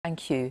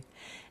thank you.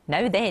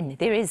 Now then,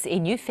 there is a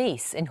new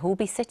face in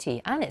Holby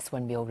City, and it's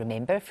one we all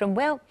remember from,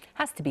 well,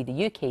 has to be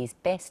the UK's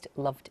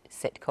best-loved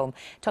sitcom.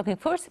 Talking,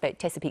 of course, about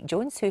Tessa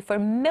Peake-Jones, who, for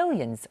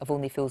millions of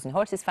Only Fools and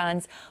Horses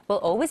fans, will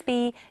always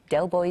be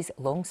Del Boy's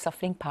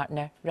long-suffering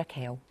partner,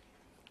 Raquel.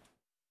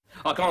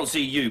 I can't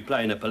see you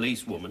playing a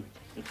policewoman.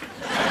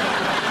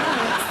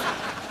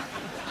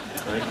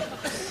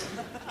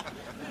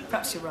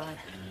 Perhaps you're right.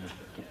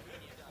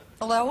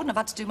 Although I wouldn't have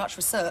had to do much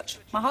research.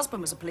 My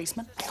husband was a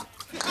policeman.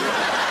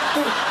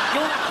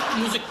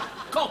 You was a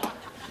cop.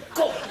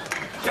 Cop.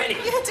 Benny.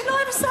 Yeah, didn't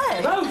I ever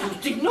say? No, you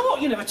did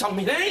not. You never told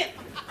me that.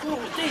 Oh,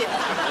 dear.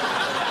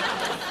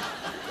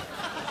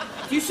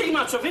 Do you see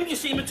much of him? Do you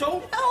see him at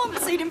all? No, I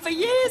haven't seen him for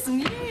years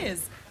and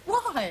years.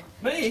 Why?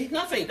 Me?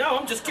 Nothing. No,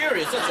 I'm just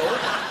curious, that's all.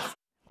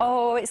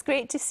 Oh, it's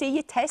great to see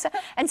you, Tessa,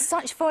 and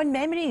such fond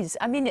memories.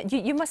 I mean,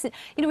 you mustn't...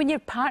 You know, when you're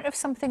part of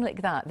something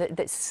like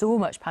that's so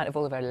much part of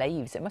all of our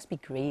lives, it must be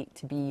great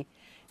to be...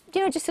 You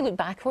know, just to look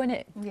back on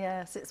it.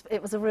 Yes,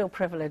 it was a real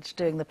privilege.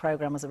 Doing the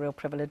programme was a real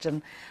privilege,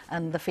 and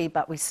the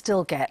feedback we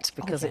still get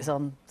because it's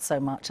on so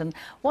much. And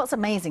what's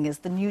amazing is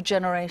the new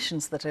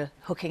generations that are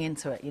hooking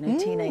into it, you know,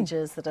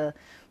 teenagers that are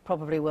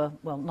probably were,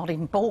 well, not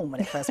even born when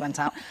it first went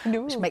out,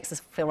 which makes us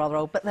feel rather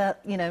old, but they're,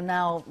 you know,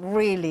 now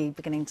really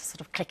beginning to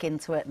sort of click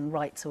into it and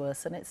write to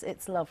us, and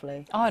it's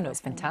lovely. Oh, no, it's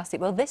fantastic.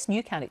 Well, this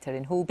new character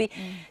in Holby,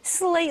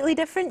 slightly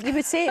different, you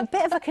would say, a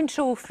bit of a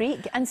control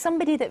freak, and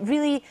somebody that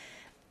really...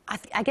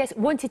 I guess,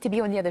 wanted to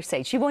be on the other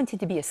side. She wanted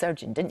to be a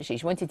surgeon, didn't she?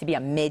 She wanted to be a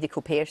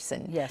medical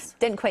person. Yes.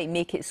 Didn't quite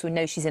make it, so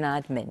now she's an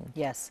admin.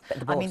 Yes.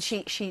 I mean,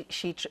 she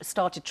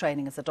started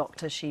training as a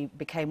doctor. She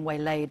became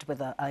waylaid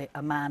with a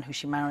man who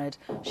she married.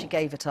 She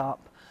gave it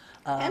up.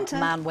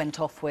 Man went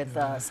off with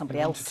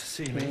somebody else.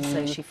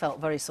 So she felt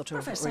very sort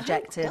of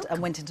rejected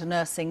and went into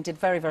nursing, did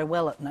very, very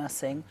well at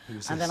nursing.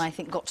 And then I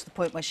think got to the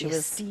point where she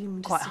was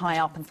quite high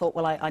up and thought,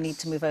 well, I need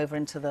to move over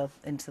into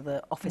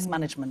the office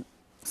management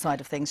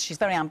side of things. She's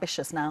very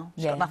ambitious now.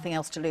 She's got nothing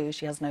else to lose.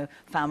 She has no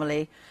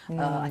family.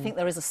 I think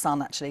there is a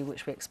son, actually,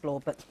 which we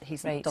explore, but he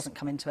doesn't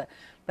come into it.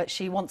 But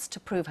she wants to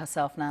prove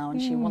herself now, and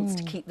she wants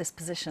to keep this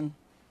position.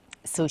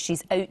 So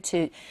she's out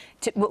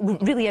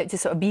really out to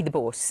sort of be the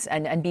boss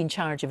and be in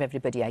charge of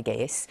everybody, I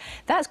guess.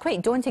 That's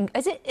quite daunting.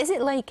 Is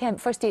it like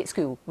first day at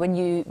school when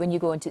you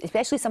go into,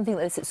 especially something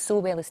like this that's so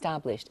well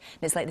established,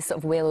 and it's like this sort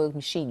of well-oiled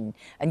machine,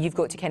 and you've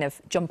got to kind of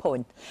jump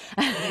on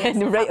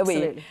right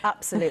away.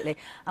 Absolutely.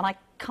 And I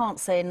can't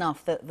say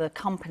enough that the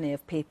company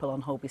of people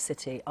on Holby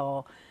City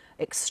are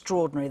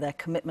extraordinary. Their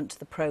commitment to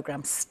the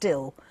programme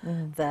still,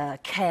 their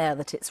care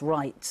that it's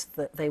right,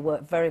 that they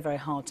work very, very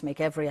hard to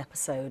make every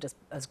episode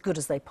as good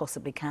as they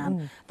possibly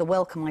can. The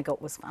welcome I got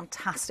was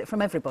fantastic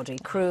from everybody,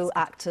 crew,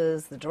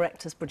 actors, the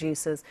directors,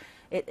 producers.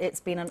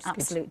 It's been an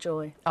absolute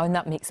joy. Oh, and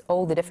that makes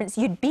all the difference.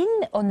 You'd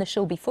been on the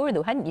show before,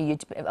 though, hadn't you?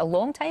 A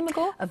long time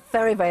ago? A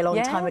very, very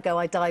long time ago.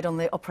 I died on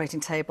the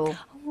operating table,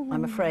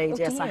 I'm afraid.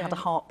 Yes, I had a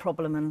heart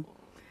problem, and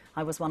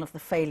I was one of the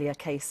failure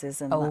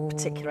cases in that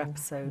particular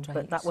episode,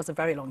 but that was a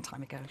very long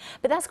time ago.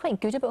 But that's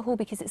quite good about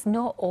Holby, because it's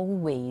not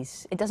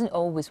always, it doesn't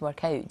always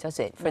work out, does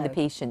it, for the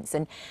patients,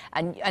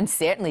 and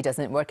certainly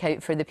doesn't work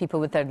out for the people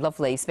with their love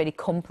lives, very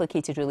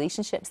complicated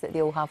relationships that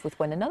they all have with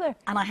one another.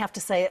 And I have to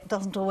say, it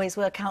doesn't always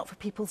work out for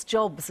people's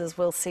jobs, as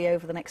we'll see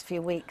over the next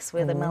few weeks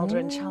with Imelda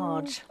in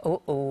charge.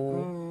 So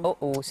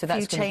that's a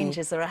few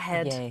changes are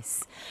ahead.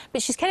 Yes,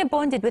 but she's kind of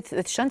bonded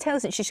with Chantal,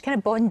 isn't she? She's kind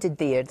of bonded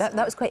there. That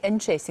was quite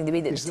interesting, the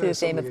way that the two of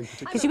them have...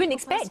 Because you wouldn't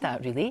expect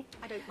that, really.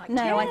 I don't like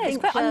No, I think it's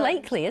quite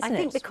unlikely, isn't it? I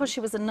think because she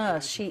was a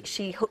nurse,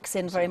 she hooks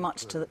in very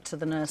much to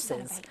the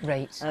nurses.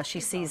 Right. She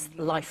sees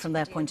life from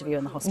their point of view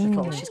in the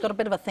hospital. She's got a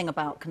bit of a thing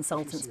about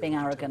consultants being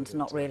arrogant and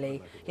not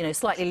really, you know,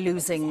 slightly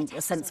losing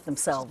a sense of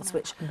themselves,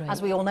 which, as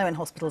we all know, in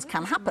hospitals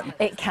can happen.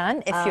 It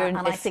can, if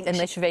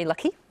unless you're very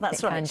lucky.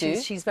 That's right.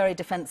 She's very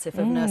defensive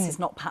of nurses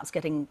not perhaps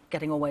getting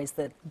always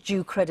the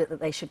due credit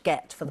that they should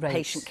get for the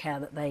patient care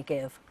that they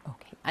give.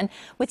 Okay. And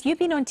with you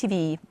being on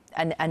TV,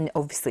 and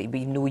obviously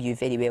we know you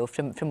very well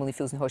from Only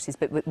Fools and Horses,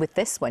 but with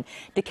this one,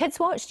 do kids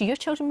watch? Do your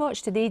children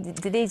watch? Do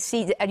they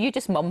see? Are you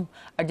just mum,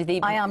 or do they?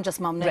 I am just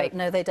mum.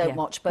 No, they don't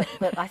watch. But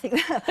I think,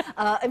 in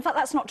fact,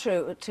 that's not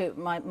true.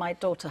 My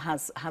daughter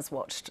has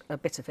watched a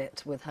bit of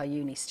it with her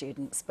uni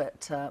students,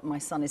 but my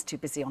son is too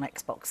busy on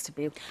Xbox to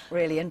be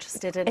really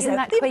interested in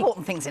the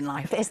important things in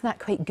life. But isn't that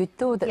quite good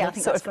though? That they're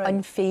sort of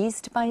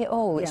unfazed by it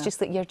all. It's just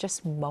that you're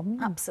just mum.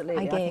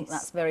 Absolutely. I think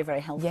that's very,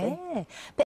 very healthy. Yeah.